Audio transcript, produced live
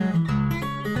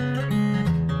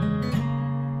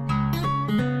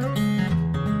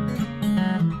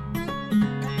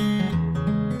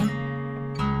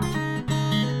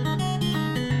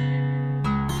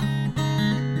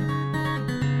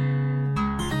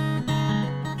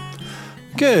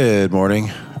Good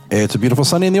morning. It's a beautiful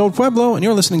Sunday in the Old Pueblo, and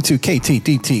you're listening to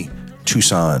KTDT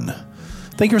Tucson.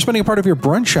 Thank you for spending a part of your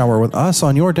brunch hour with us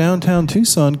on your downtown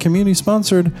Tucson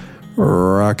community-sponsored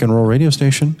rock and roll radio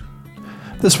station.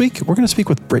 This week, we're going to speak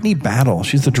with Brittany Battle.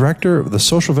 She's the director of the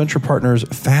social venture partners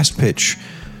Fast Pitch,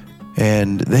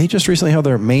 and they just recently held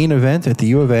their main event at the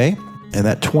U of A, and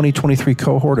that 2023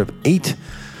 cohort of 8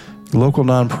 local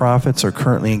nonprofits are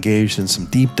currently engaged in some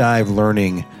deep dive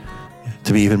learning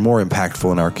to be even more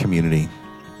impactful in our community.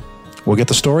 We'll get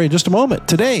the story in just a moment.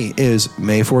 Today is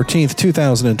May 14th,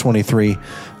 2023.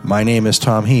 My name is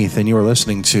Tom Heath, and you are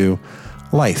listening to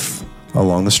Life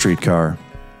Along the Streetcar.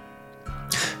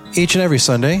 Each and every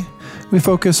Sunday, we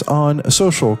focus on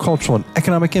social, cultural, and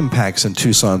economic impacts in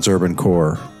Tucson's urban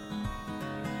core.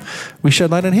 We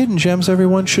shed light on hidden gems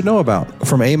everyone should know about,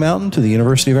 from A Mountain to the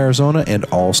University of Arizona and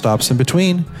all stops in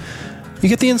between. You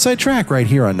get the inside track right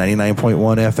here on 99.1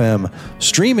 FM,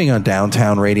 streaming on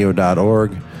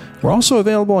downtownradio.org. We're also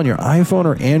available on your iPhone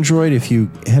or Android. If you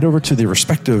head over to the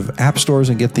respective app stores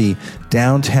and get the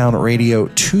Downtown Radio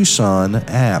Tucson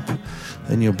app,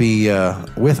 then you'll be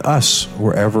with us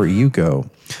wherever you go.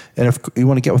 And if you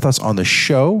want to get with us on the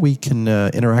show, we can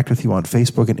interact with you on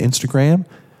Facebook and Instagram,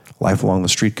 Life Along the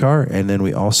Streetcar. And then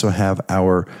we also have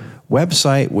our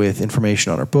website with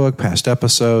information on our book, past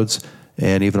episodes,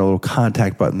 and even a little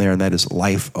contact button there, and that is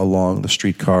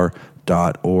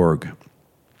lifealongthestreetcar.org.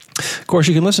 Of course,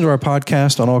 you can listen to our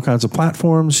podcast on all kinds of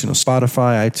platforms,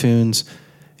 Spotify, iTunes,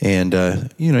 and,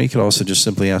 you could also just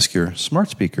simply ask your smart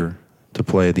speaker to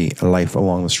play the Life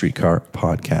Along the Streetcar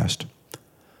podcast.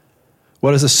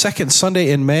 What is the second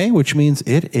Sunday in May, which means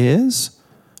it is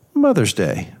Mother's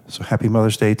Day. So happy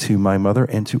Mother's Day to my mother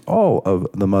and to all of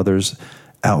the mothers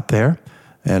out there.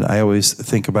 And I always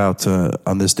think about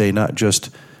on this day not just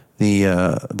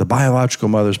the biological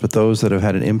mothers, but those that have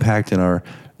had an impact in our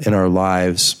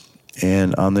lives.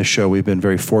 And on this show, we've been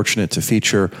very fortunate to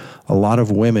feature a lot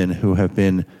of women who have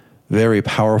been very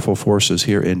powerful forces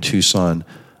here in Tucson.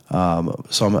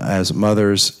 Some as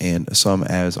mothers and some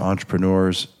as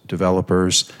entrepreneurs,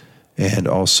 developers, and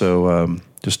also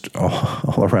just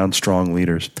all around strong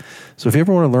leaders. So if you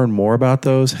ever want to learn more about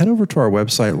those, head over to our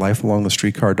website,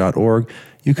 lifealongthestreetcar.org.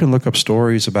 You can look up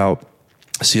stories about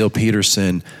Seal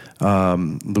Peterson,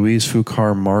 Louise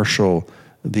Foucar Marshall,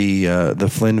 the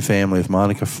Flynn family of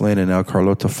Monica Flynn, and now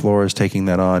Carlota Flores taking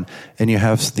that on. And you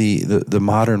have the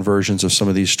modern versions of some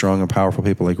of these strong and powerful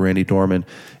people like Randy Dorman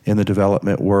in the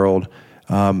development world.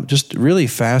 Just really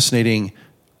fascinating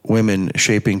women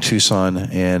shaping Tucson.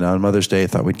 And on Mother's Day, I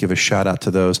thought we'd give a shout out to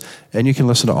those. And you can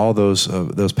listen to all those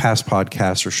past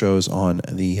podcasts or shows on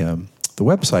the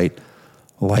website,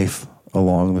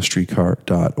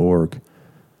 lifealongthestreetcar.org.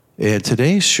 And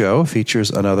today's show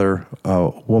features another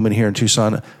woman here in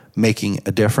Tucson making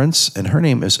a difference, and her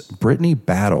name is Brittany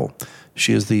Battle.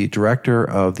 She is the director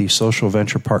of the Social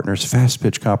Venture Partners Fast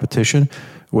Pitch Competition,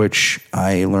 which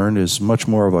I learned is much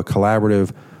more of a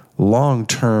collaborative,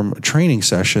 long-term training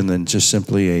session than just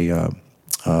simply a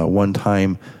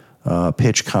one-time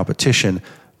pitch competition.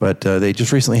 But they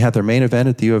just recently had their main event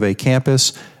at the U of A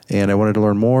campus, and I wanted to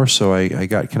learn more, so I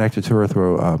got connected to her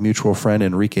through a mutual friend,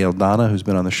 Enrique Aldana, who's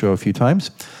been on the show a few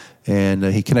times. And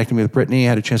he connected me with Brittany. I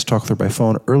had a chance to talk with her by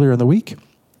phone earlier in the week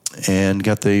and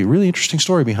got the really interesting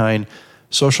story behind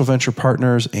Social Venture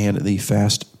Partners and the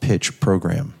Fast Pitch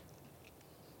program.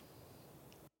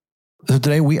 So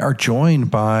today we are joined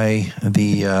by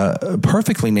the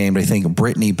perfectly named, I think,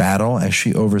 Brittany Battle, as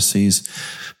she oversees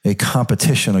a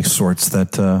competition of sorts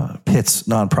that pits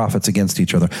nonprofits against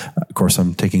each other. Of course,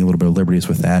 I'm taking a little bit of liberties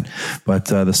with that. But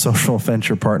the Social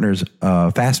Venture Partners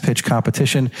Fast Pitch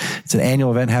Competition, it's an annual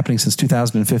event happening since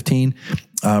 2015.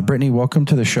 Brittany, welcome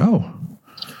to the show.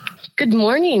 Good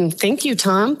morning. Thank you,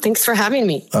 Tom. Thanks for having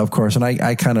me. Of course. And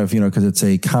I kind of, because it's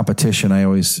a competition, I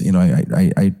always,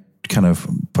 I kind of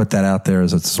put that out there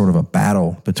as a sort of a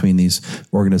battle between these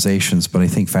organizations, but I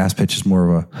think Fast Pitch is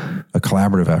more of a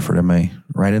collaborative effort. Am I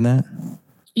right in that?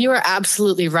 You are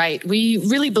absolutely right. We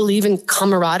really believe in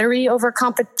camaraderie over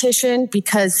competition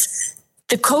because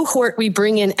the cohort we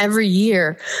bring in every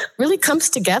year really comes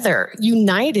together,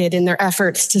 united in their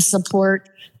efforts to support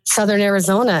Southern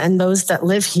Arizona and those that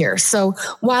live here. So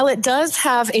while it does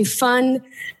have a fun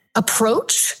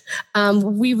approach,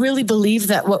 we really believe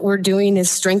that what we're doing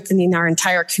is strengthening our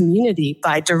entire community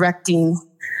by directing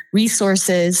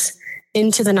resources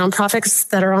into the nonprofits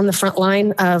that are on the front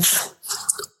line of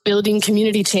building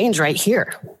community change right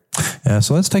here.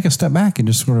 So let's take a step back and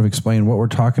just sort of explain what we're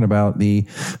talking about. The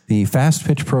Fast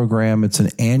Pitch program, it's an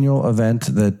annual event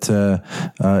that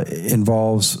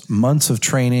involves months of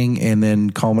training and then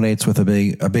culminates with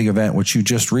a big event, which you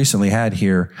just recently had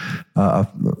here, I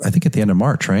think at the end of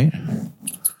March, right?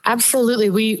 Absolutely.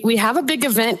 We have a big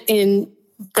event in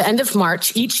the end of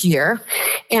March each year.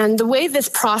 And the way this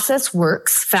process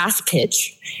works, Fast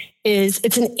Pitch, is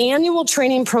it's an annual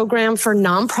training program for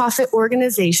nonprofit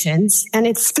organizations, and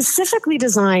it's specifically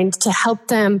designed to help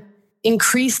them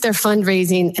increase their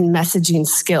fundraising and messaging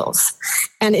skills.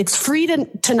 And it's free to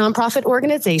nonprofit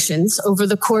organizations over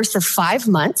the course of 5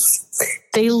 months.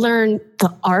 They learn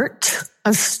the art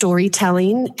of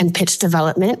storytelling and pitch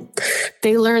development.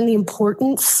 They learn the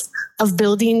importance of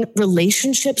building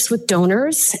relationships with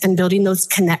donors and building those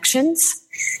connections.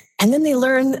 And then they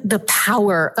learn the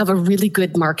power of a really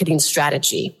good marketing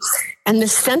strategy. And the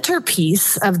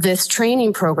centerpiece of this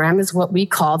training program is what we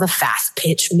call the Fast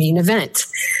Pitch main event.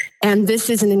 And this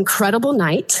is an incredible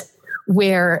night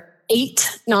where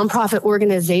 8 nonprofit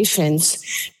organizations,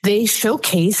 they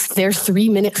showcase their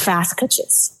 3-minute fast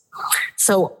pitches.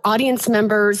 So audience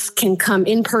members can come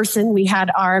in person. We had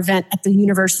our event at the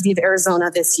University of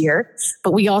Arizona this year,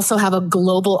 but we also have a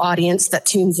global audience that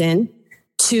tunes in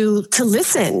to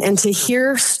listen and to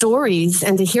hear stories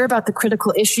and to hear about the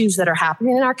critical issues that are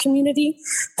happening in our community.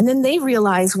 And then they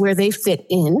realize where they fit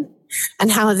in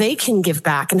and how they can give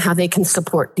back and how they can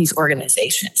support these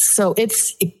organizations. So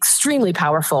it's extremely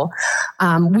powerful.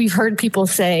 We've heard people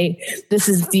say this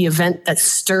is the event that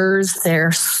stirs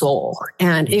their soul,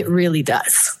 and it really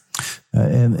does.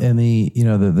 And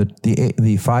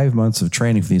the 5 months of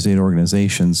training for these 8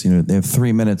 organizations, they have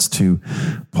 3 minutes to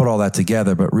put all that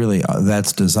together, but really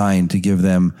that's designed to give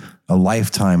them a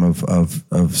lifetime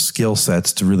of skill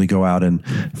sets to really go out and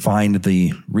find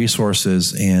the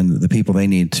resources and the people they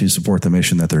need to support the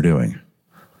mission that they're doing.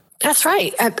 That's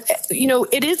right.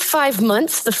 It is 5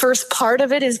 months. The first part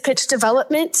of it is pitch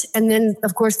development, and then,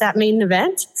 of course, that main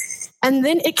event. And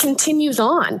then it continues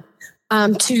on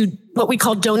to what we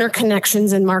call donor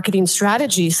connections and marketing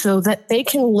strategies, so that they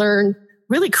can learn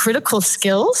really critical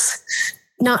skills,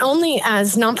 not only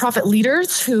as nonprofit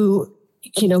leaders who,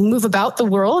 move about the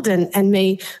world and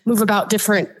may move about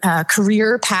different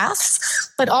career paths,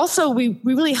 but also we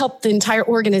really help the entire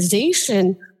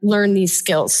organization learn these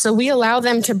skills. So we allow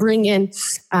them to bring in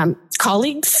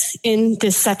colleagues in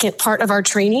this second part of our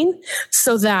training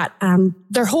so that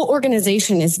their whole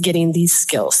organization is getting these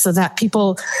skills, so that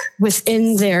people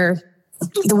within the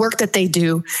work that they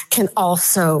do can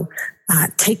also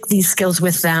take these skills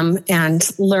with them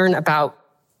and learn about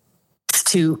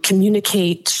to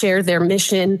communicate, share their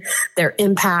mission, their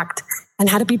impact, and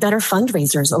how to be better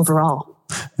fundraisers overall.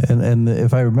 And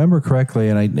if I remember correctly,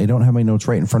 and I don't have my notes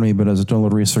right in front of me, but as I do a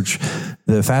little research,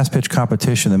 the Fast Pitch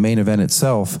competition, the main event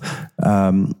itself,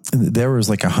 there was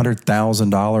like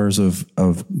 $100,000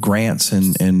 of grants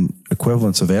and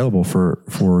equivalents available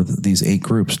for these 8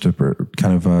 groups to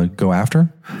kind of go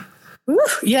after. Ooh,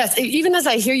 yes. Even as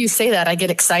I hear you say that, I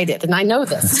get excited, and I know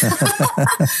this.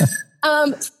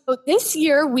 So this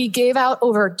year we gave out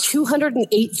over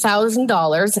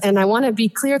 $208,000, and I want to be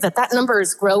clear that number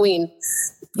is growing,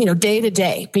 day to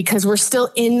day, because we're still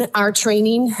in our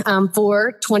training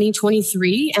for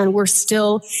 2023, and we're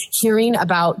still hearing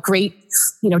about great,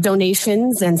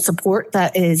 donations and support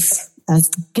that is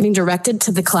getting directed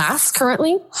to the class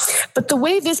currently. But the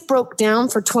way this broke down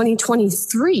for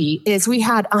 2023 is we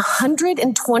had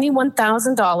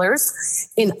 $121,000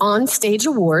 in on-stage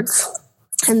awards.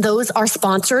 And those are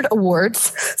sponsored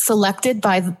awards selected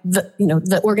by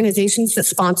the organizations that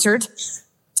sponsored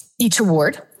each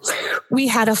award. We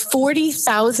had a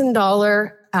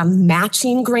 $40,000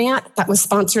 matching grant that was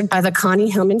sponsored by the Connie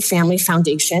Hillman Family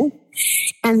Foundation.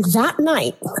 And that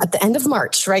night, at the end of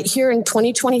March, right here in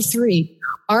 2023,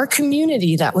 our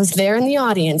community that was there in the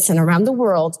audience and around the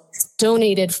world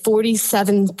donated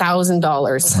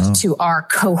 $47,000 to our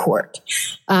cohort.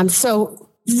 So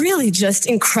really just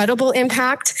incredible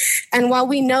impact. And while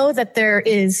we know that there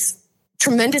is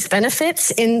tremendous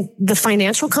benefits in the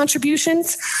financial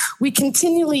contributions, we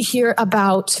continually hear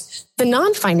about the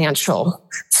non-financial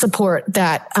support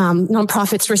that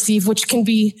nonprofits receive, which can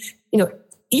be,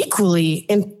 equally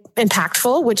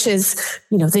impactful, which is,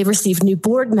 they receive new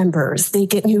board members, they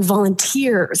get new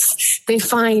volunteers, they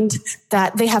find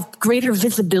that they have greater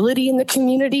visibility in the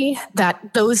community,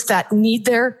 that those that need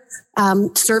their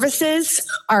services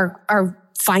are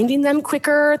finding them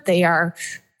quicker. They are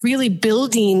really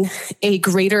building a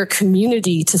greater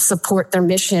community to support their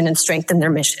mission and strengthen their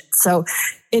mission. So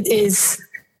it is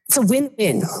it's a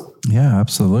win-win. Yeah,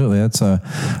 absolutely. That's a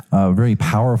very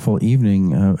powerful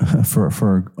evening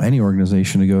for any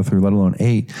organization to go through, let alone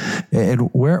 8. And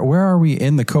where are we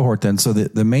in the cohort then? So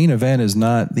the main event is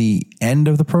not the end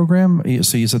of the program.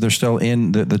 So you said they're still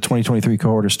in the 2023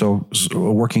 cohort, are still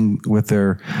working with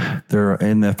they're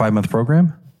in the 5-month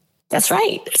program? That's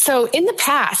right. So in the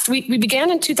past, we began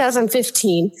in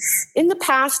 2015. In the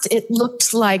past, it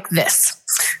looked like this.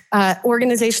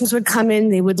 Organizations would come in,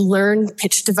 they would learn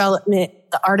pitch development,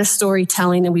 the art of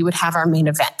storytelling, and we would have our main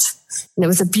event. And it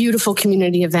was a beautiful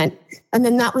community event. And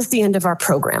then that was the end of our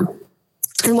program.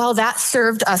 And while that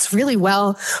served us really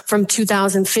well from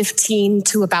 2015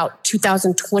 to about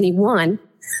 2021,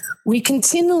 we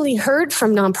continually heard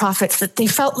from nonprofits that they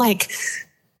felt like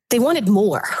they wanted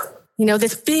more.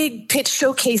 This big pitch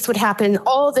showcase would happen,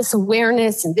 all this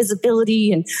awareness and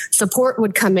visibility and support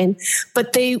would come in,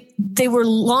 but they were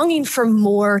longing for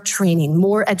more training,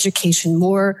 more education,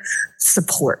 more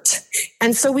support.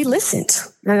 And so we listened.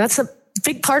 Now, that's a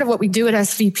big part of what we do at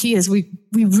SVP is we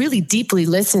really deeply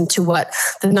listen to what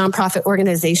the nonprofit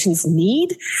organizations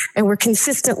need, and we're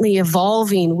consistently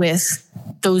evolving with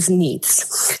those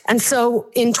needs. And so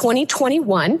in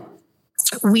 2021,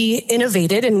 we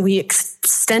innovated and we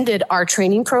extended our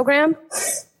training program,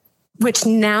 which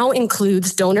now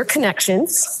includes donor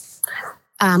connections,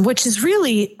 which is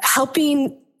really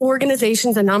helping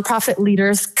organizations and nonprofit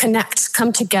leaders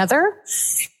come together.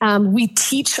 We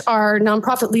teach our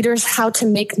nonprofit leaders how to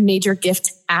make major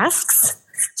gift asks.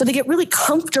 So they get really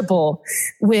comfortable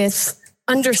with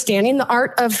understanding the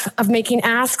art of making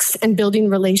asks and building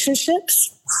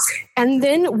relationships. And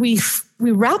then we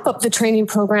wrap up the training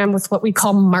program with what we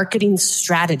call marketing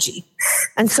strategy.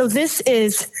 And so this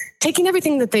is taking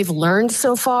everything that they've learned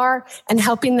so far and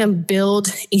helping them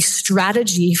build a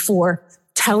strategy for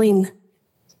telling,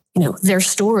 their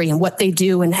story and what they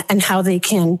do and how they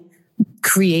can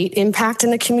create impact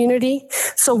in the community.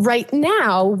 So right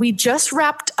now, we just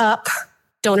wrapped up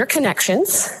Donor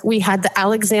Connections. We had the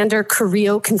Alexander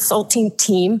Carrillo consulting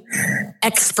team,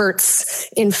 experts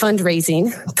in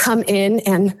fundraising, come in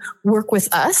and work with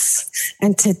us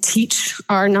and to teach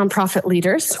our nonprofit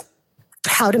leaders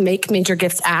how to make major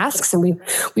gifts asks. And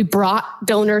we brought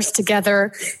donors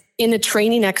together in a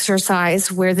training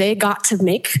exercise where they got to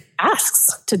make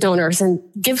asks to donors and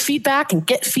give feedback and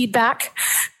get feedback.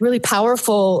 Really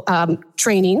powerful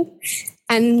training.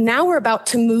 And now we're about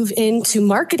to move into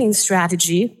marketing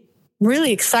strategy.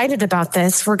 Really excited about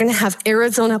this. We're going to have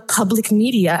Arizona Public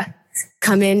Media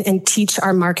come in and teach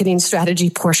our marketing strategy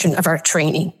portion of our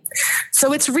training.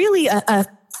 So it's really a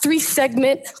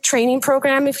 3-segment training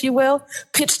program, if you will.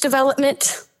 Pitch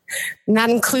development, and that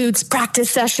includes practice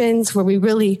sessions where we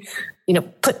really,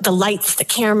 put the lights, the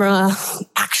camera,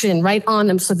 action right on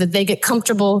them so that they get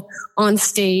comfortable on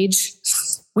stage.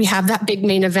 We have that big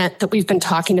main event that we've been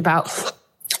talking about.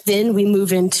 Then we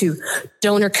move into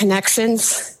donor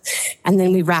connections, and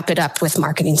then we wrap it up with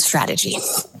marketing strategy.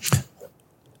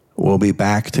 We'll be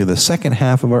back to the second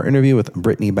half of our interview with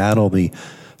Brittany Battle, the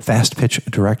Fast Pitch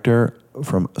Director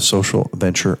from Social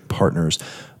Venture Partners.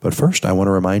 But first, I want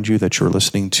to remind you that you're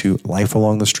listening to Life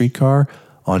Along the Streetcar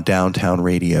on Downtown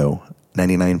Radio,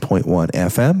 99.1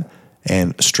 FM,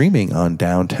 and streaming on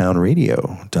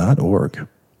downtownradio.org.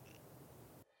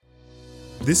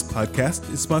 This podcast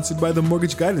is sponsored by the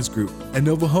Mortgage Guidance Group and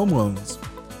Nova Home Loans.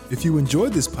 If you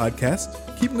enjoyed this podcast,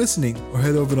 keep listening or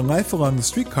head over to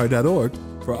lifealongthestreetcar.org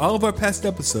for all of our past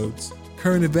episodes,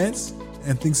 current events,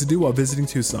 and things to do while visiting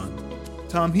Tucson.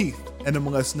 Tom Heath,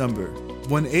 NMLS number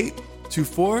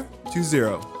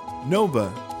 182420.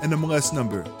 Nova, NMLS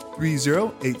number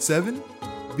 3087.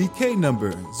 BK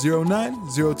number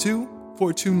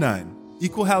 0902429.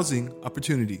 Equal housing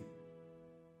opportunity.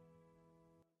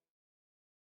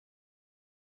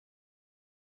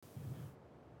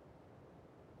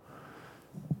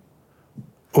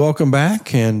 Welcome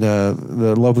back, and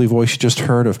the lovely voice you just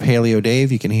heard of Paleo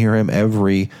Dave, you can hear him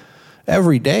every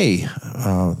day,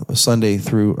 Monday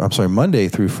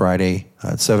through Friday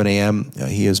at 7 a.m.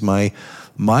 He is my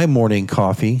morning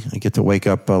coffee. I get to wake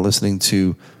up listening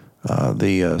to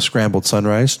the Scrambled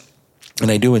Sunrise, and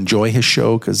I do enjoy his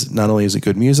show because not only is it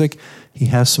good music, he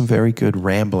has some very good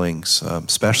ramblings,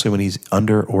 especially when he's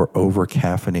under or over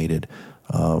caffeinated.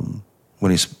 When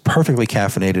he's perfectly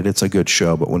caffeinated, it's a good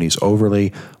show. But when he's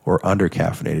overly or under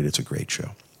caffeinated, it's a great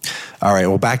show. All right,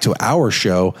 well, back to our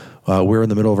show. We're in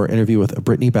the middle of our interview with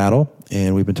Brittany Battle,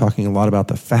 and we've been talking a lot about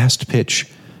the Fast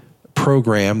Pitch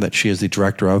program that she is the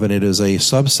director of, and it is a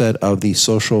subset of the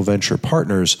Social Venture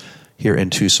Partners here in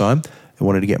Tucson. I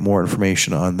wanted to get more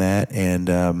information on that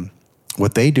and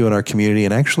what they do in our community.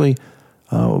 And actually,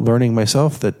 learning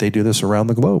myself that they do this around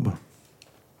the globe.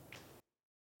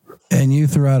 And you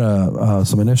threw out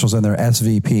some initials in there,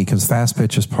 SVP, because Fast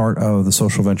Pitch is part of the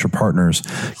Social Venture Partners.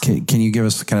 Can you give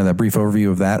us kind of that brief overview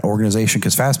of that organization?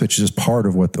 Because Fast Pitch is just part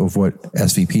of what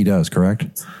SVP does,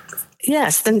 correct?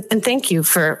 Yes, and thank you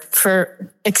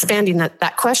for expanding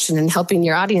that question and helping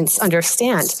your audience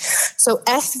understand. So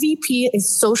SVP is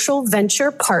Social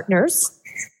Venture Partners,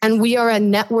 and we are a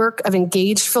network of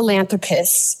engaged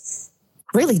philanthropists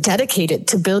really dedicated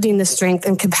to building the strength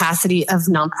and capacity of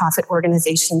nonprofit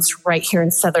organizations right here in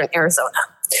Southern Arizona.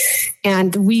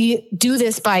 And we do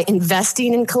this by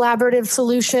investing in collaborative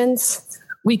solutions.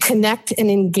 We connect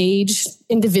and engage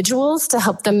individuals to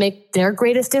help them make their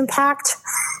greatest impact.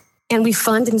 And we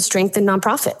fund and strengthen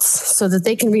nonprofits so that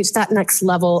they can reach that next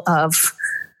level of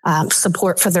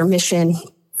support for their mission.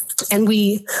 And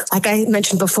we, like I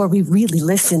mentioned before, we really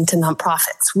listen to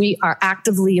nonprofits. We are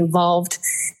actively involved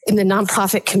in the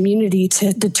nonprofit community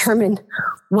to determine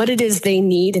what it is they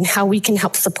need and how we can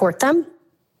help support them.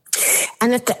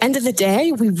 And at the end of the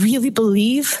day, we really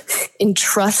believe in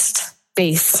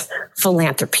trust-based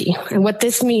philanthropy. And what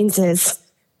this means is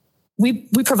we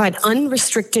provide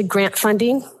unrestricted grant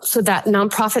funding so that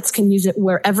nonprofits can use it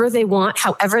wherever they want,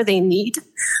 however they need.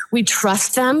 We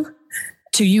trust them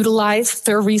to utilize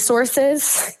their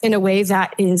resources in a way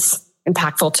that is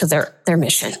impactful to their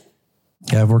mission.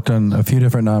 Yeah, I've worked on a few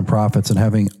different nonprofits, and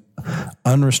having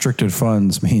unrestricted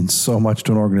funds means so much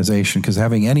to an organization, because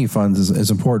having any funds is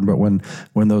important. But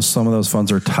when some of those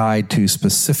funds are tied to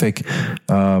specific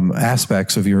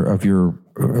aspects of your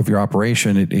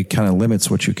operation, it kind of limits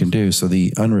what you can do. So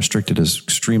the unrestricted is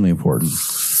extremely important.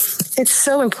 It's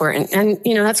so important. And,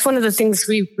 that's one of the things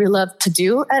we love to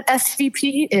do at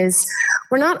SVP is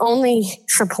we're not only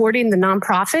supporting the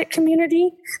nonprofit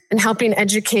community and helping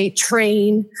educate,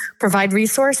 train, provide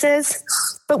resources,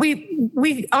 but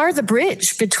we are the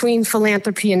bridge between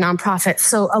philanthropy and nonprofits.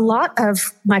 So a lot of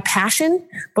my passion,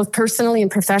 both personally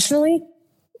and professionally,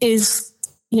 is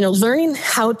learning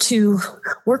how to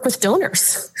work with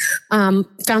donors,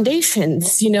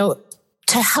 foundations,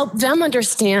 to help them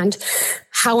understand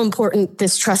how important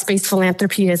this trust-based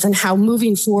philanthropy is and how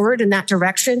moving forward in that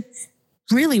direction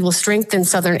really will strengthen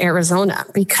Southern Arizona,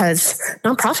 because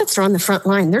nonprofits are on the front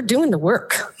line. They're doing the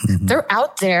work. Mm-hmm. They're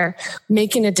out there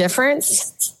making a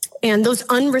difference. And those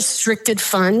unrestricted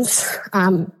funds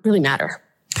really matter.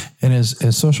 And as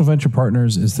Social Venture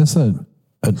Partners, is this a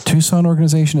Tucson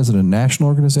organization? Is it a national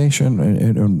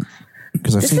organization?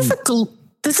 Because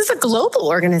This is a global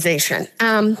organization.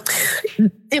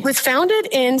 It was founded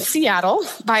in Seattle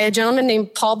by a gentleman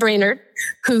named Paul Brainerd,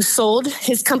 who sold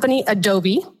his company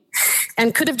Adobe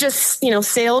and could have just,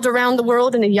 sailed around the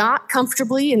world in a yacht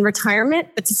comfortably in retirement,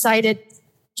 but decided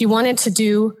he wanted to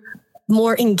do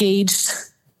more engaged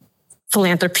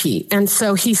philanthropy. And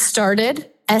so he started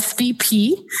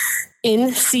SVP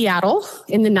in Seattle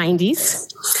in the 90s.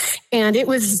 And it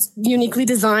was uniquely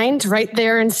designed right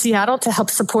there in Seattle to help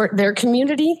support their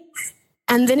community.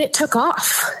 And then it took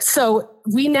off. So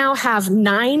we now have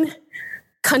 9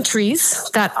 countries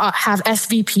that have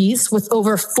SVPs with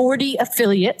over 40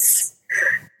 affiliates.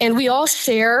 And we all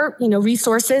share,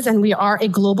 resources, and we are a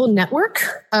global network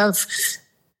of,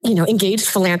 engaged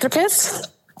philanthropists.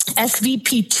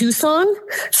 SVP Tucson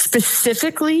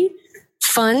specifically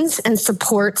funds and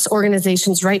supports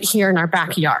organizations right here in our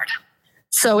backyard.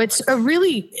 So it's a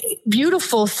really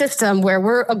beautiful system where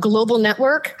we're a global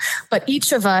network, but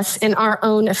each of us in our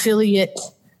own affiliate,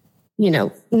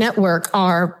 network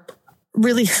are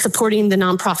really supporting the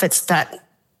nonprofits that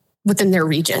within their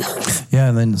region. Yeah,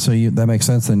 and then that makes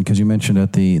sense then, because you mentioned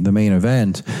at the main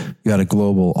event you got a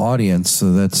global audience,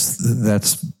 so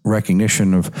that's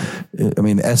recognition of. I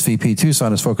mean, SVP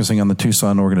Tucson is focusing on the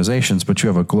Tucson organizations, but you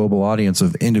have a global audience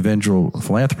of individual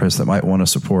philanthropists that might want to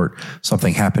support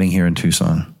something happening here in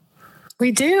Tucson.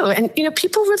 We do. And,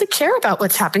 people really care about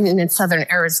what's happening in Southern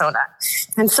Arizona.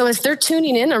 And so as they're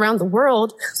tuning in around the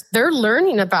world, they're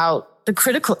learning about the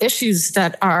critical issues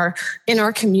that are in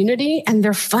our community, and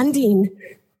they're funding,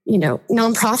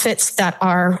 nonprofits that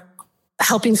are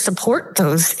helping support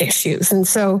those issues. And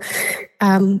so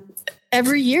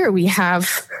every year we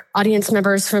have audience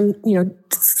members from,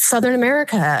 Southern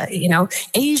America,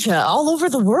 Asia, all over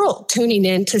the world tuning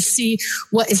in to see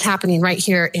what is happening right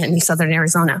here in Southern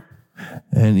Arizona.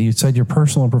 And you said your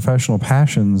personal and professional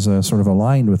passions sort of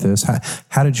aligned with this.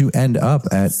 How did you end up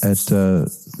as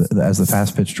the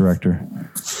Fast Pitch director?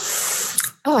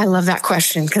 Oh, I love that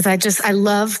question, because I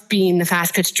love being the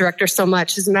Fast Pitch director so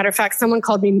much. As a matter of fact, someone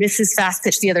called me Mrs. Fast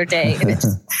Pitch the other day, and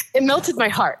it melted my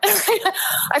heart.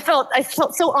 I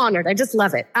felt so honored. I just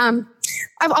love it.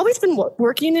 I've always been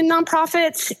working in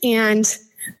nonprofits, and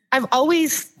I've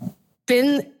always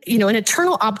been, an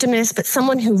eternal optimist, but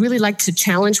someone who really liked to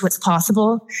challenge what's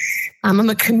possible. I'm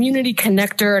a community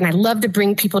connector, and I love to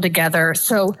bring people together.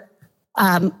 So,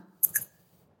 I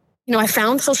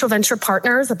found Social Venture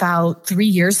Partners about 3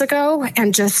 years ago, and I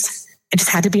just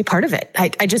had to be a part of it.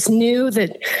 I just knew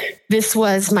that this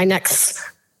was my next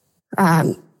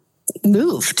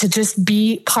move, to just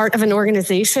be part of an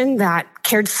organization that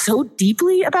cared so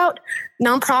deeply about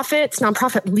nonprofits,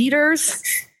 nonprofit leaders,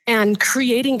 and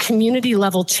creating community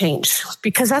level change,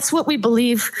 because that's what we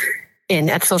believe in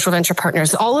at Social Venture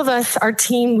Partners. All of us, our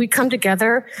team, we come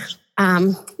together.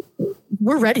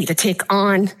 We're ready to take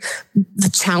on the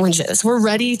challenges. We're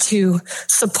ready to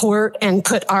support and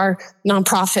put our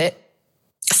nonprofit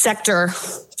sector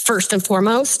first and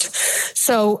foremost.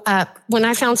 So when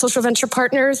I found Social Venture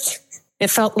Partners,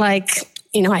 it felt like,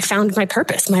 I found my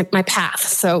purpose, my path.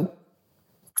 So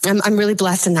I'm really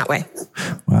blessed in that way.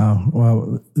 Wow.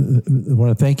 Well, I want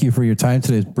to thank you for your time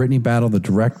today. Brittany Battle, the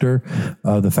director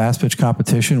of the Fast Pitch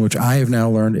competition, which I have now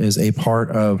learned is a part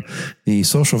of the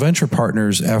Social Venture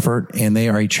Partners effort, and they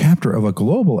are a chapter of a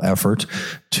global effort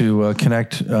to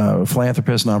connect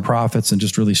philanthropists, nonprofits, and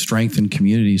just really strengthen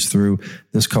communities through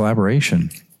this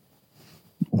collaboration.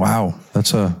 Wow.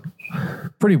 That's a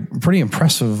pretty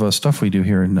impressive stuff we do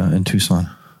here in Tucson.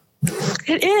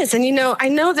 It is. And, I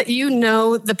know that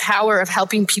the power of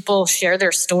helping people share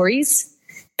their stories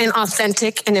in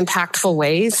authentic and impactful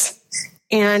ways.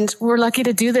 And we're lucky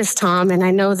to do this, Tom. And I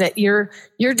know that you're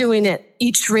doing it.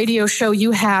 Each radio show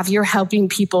you have, you're helping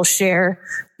people share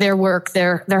their work,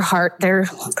 their heart, their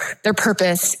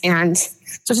purpose. And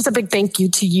so just a big thank you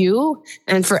to you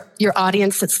and for your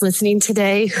audience that's listening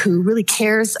today, who really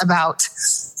cares about,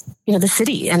 the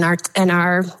city and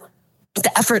the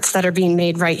efforts that are being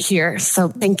made right here. So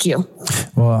thank you.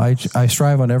 Well, I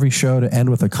strive on every show to end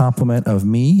with a compliment of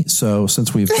me. So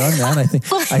since we've done that, I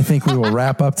think we will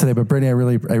wrap up today. But Brittany, I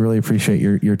really appreciate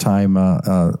your time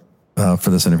for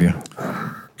this interview.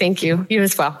 Thank you. You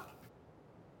as well.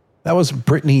 That was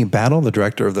Brittany Battle, the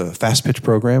director of the Fast Pitch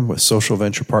program with Social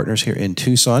Venture Partners here in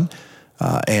Tucson,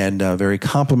 and very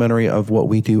complimentary of what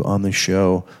we do on the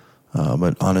show.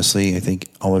 But honestly, I think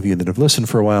all of you that have listened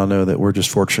for a while know that we're just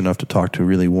fortunate enough to talk to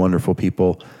really wonderful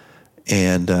people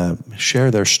and share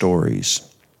their stories.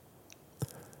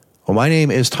 Well, my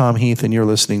name is Tom Heath, and you're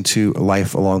listening to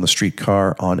Life Along the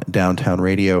Streetcar on Downtown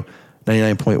Radio,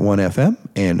 99.1 FM,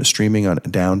 and streaming on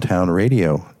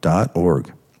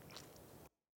downtownradio.org.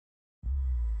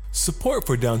 Support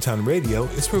for Downtown Radio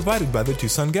is provided by the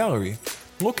Tucson Gallery,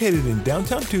 located in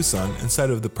downtown Tucson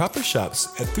inside of the Proper Shops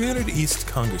at 300 East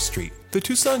Congress Street. The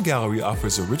Tucson Gallery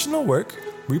offers original work,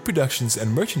 reproductions,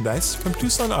 and merchandise from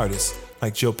Tucson artists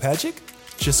like Joe Pagic,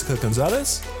 Jessica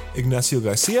Gonzalez, Ignacio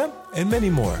Garcia, and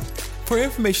many more. For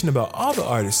information about all the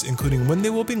artists, including when they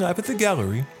will be live at the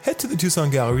gallery, head to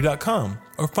thetucsongallery.com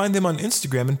or find them on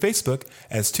Instagram and Facebook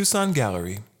as Tucson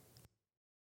Gallery.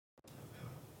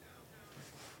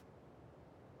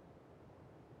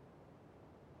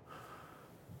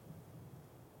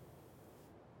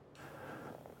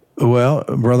 Well,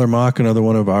 Brother Mock, another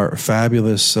one of our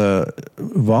fabulous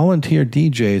volunteer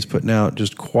DJs, putting out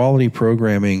just quality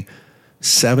programming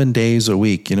 7 days a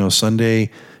week.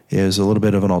 Sunday is a little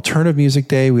bit of an alternative music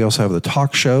day. We also have the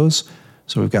talk shows.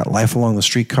 So we've got Life Along the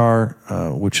Streetcar,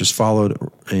 which is followed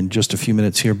in just a few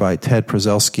minutes here by Ted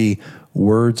Przelski,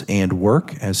 Words and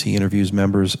Work, as he interviews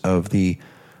members of the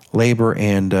labor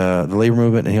and the labor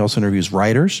movement, and he also interviews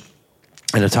writers.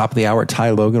 At the top of the hour,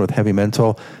 Ty Logan with Heavy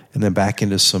Mental, and then back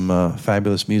into some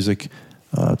fabulous music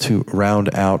to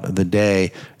round out the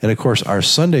day. And, of course, our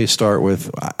Sundays start with,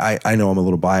 I know I'm a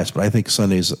little biased, but I think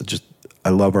Sundays I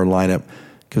love our lineup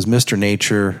because Mr.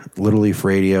 Nature, Little Leaf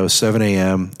Radio, 7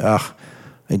 a.m., I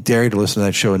dare you to listen to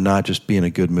that show and not just be in a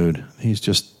good mood. He's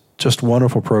just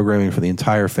wonderful programming for the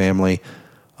entire family.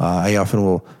 I often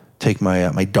will take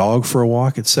my dog for a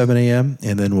walk at 7 a.m.,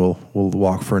 and then we'll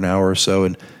walk for an hour or so,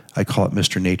 and I call it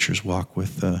Mr. Nature's Walk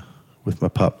with my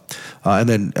pup. And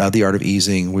then The Art of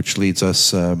Easing, which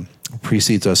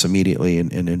precedes us immediately,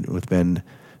 and with Ben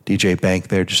DJ Bank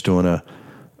there, just doing a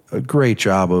great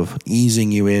job of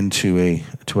easing you into a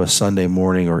Sunday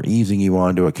morning, or easing you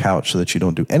onto a couch so that you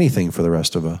don't do anything for the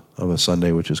rest of a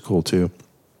Sunday, which is cool too.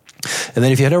 And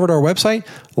then if you head over to our website,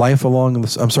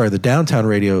 the Downtown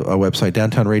Radio website,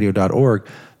 downtownradio.org,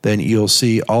 then you'll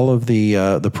see all of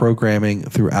the programming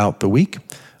throughout the week.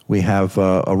 We have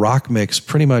a rock mix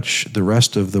pretty much the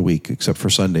rest of the week, except for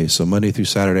Sundays. So Monday through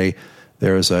Saturday,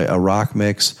 there is a rock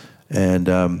mix, and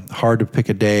hard to pick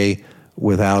a day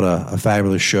without a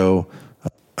fabulous show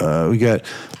We got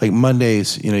like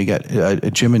Mondays, you got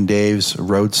Jim and Dave's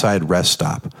Roadside Rest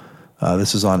Stop.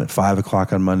 This is on at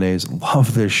 5:00 on Mondays.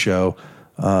 Love this show.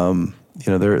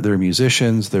 They're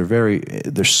musicians.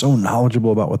 They're so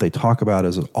knowledgeable about what they talk about,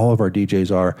 as all of our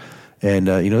DJs are. And,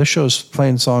 this show's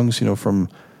playing songs, from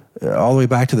all the way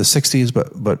back to the 60s,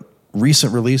 but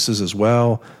recent releases as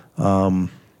well. And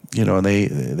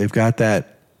they've got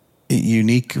that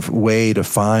unique way to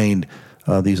find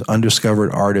these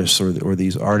undiscovered artists or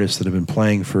these artists that have been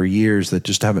playing for years that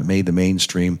just haven't made the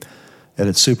mainstream. And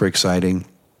it's super exciting.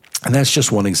 And that's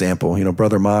just one example.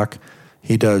 Brother Mock,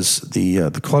 he does the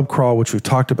club crawl, which we've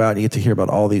talked about. You get to hear about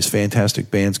all these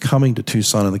fantastic bands coming to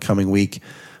Tucson in the coming week.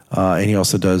 And he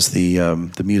also does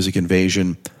the music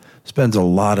invasion. Spends a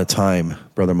lot of time,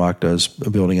 Brother Mock does,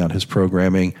 building out his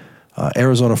programming.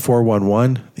 Arizona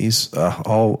 411, these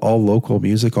all local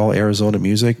music, all Arizona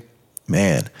music,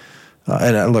 man.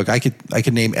 And look, I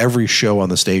could name every show on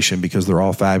the station because they're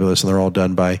all fabulous and they're all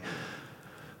done by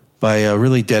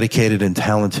really dedicated and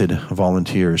talented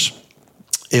volunteers.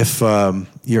 If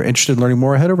you're interested in learning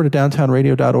more, head over to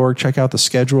downtownradio.org. Check out the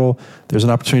schedule. There's an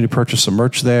opportunity to purchase some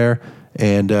merch there.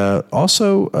 And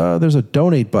also, there's a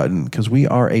donate button because we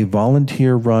are a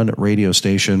volunteer-run radio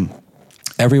station.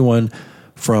 Everyone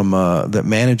from that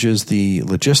manages the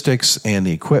logistics and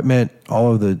the equipment,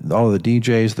 all of the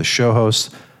DJs, the show hosts,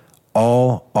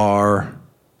 all are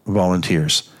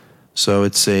volunteers. So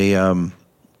it's a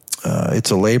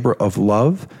labor of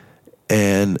love.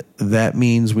 And that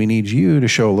means we need you to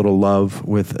show a little love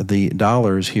with the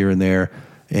dollars here and there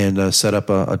and set up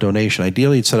a donation.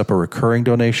 Ideally, you'd set up a recurring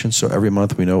donation so every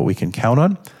month we know what we can count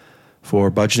on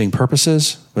for budgeting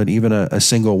purposes, but even a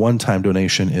single one-time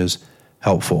donation is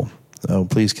helpful. So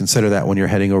please consider that when you're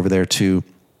heading over there to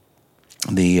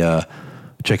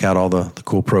check out all the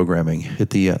cool programming.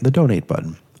 Hit the donate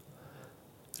button.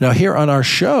 Now, here on our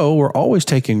show, we're always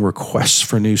taking requests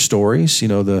for news stories.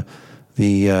 The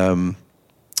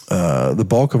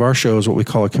bulk of our show is what we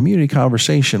call a community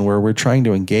conversation, where we're trying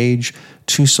to engage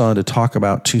Tucson to talk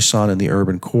about Tucson and the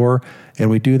urban core. And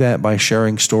we do that by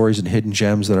sharing stories and hidden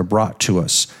gems that are brought to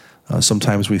us.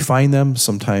 Sometimes we find them,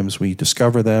 sometimes we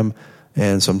discover them,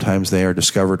 and sometimes they are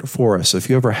discovered for us. So if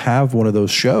you ever have one of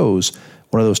those shows,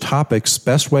 one of those topics,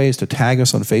 best way is to tag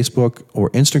us on Facebook or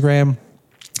Instagram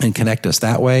and connect us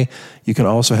that way. You can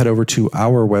also head over to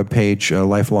our webpage,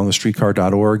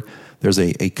 lifealongthestreetcar.org. There's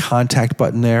a contact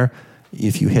button there.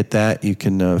 If you hit that, you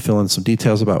can fill in some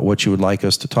details about what you would like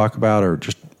us to talk about or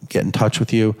just get in touch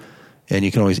with you. And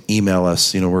you can always email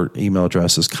us. Our email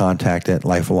address is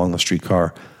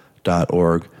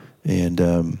contact@lifealongthestreetcar.org.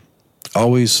 And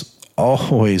always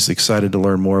excited to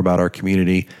learn more about our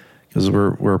community because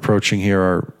we're approaching here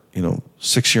our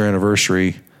 6-year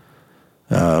anniversary.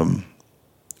 We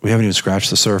haven't even scratched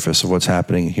the surface of what's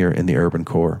happening here in the urban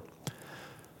core.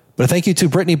 But thank you to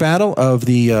Brittany Battle of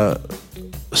the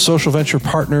Social Venture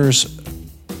Partners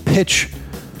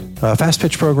Fast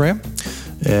Pitch program.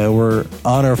 We're in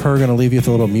honor of her going to leave you with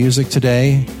a little music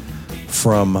today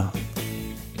from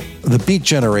the Beat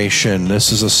Generation.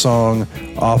 This is a song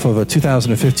off of a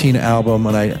 2015 album,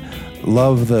 and I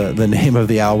love the name of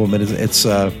the album.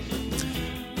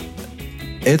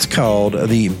 It's called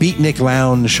the Beatnik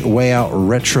Lounge Way Out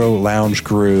Retro Lounge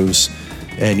Grooves,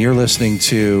 and you're listening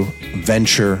to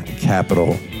Venture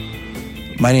Capital.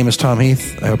 My name is Tom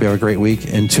Heath. I hope you have a great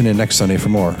week, and tune in next Sunday for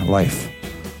more Life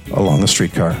Along the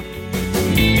Streetcar.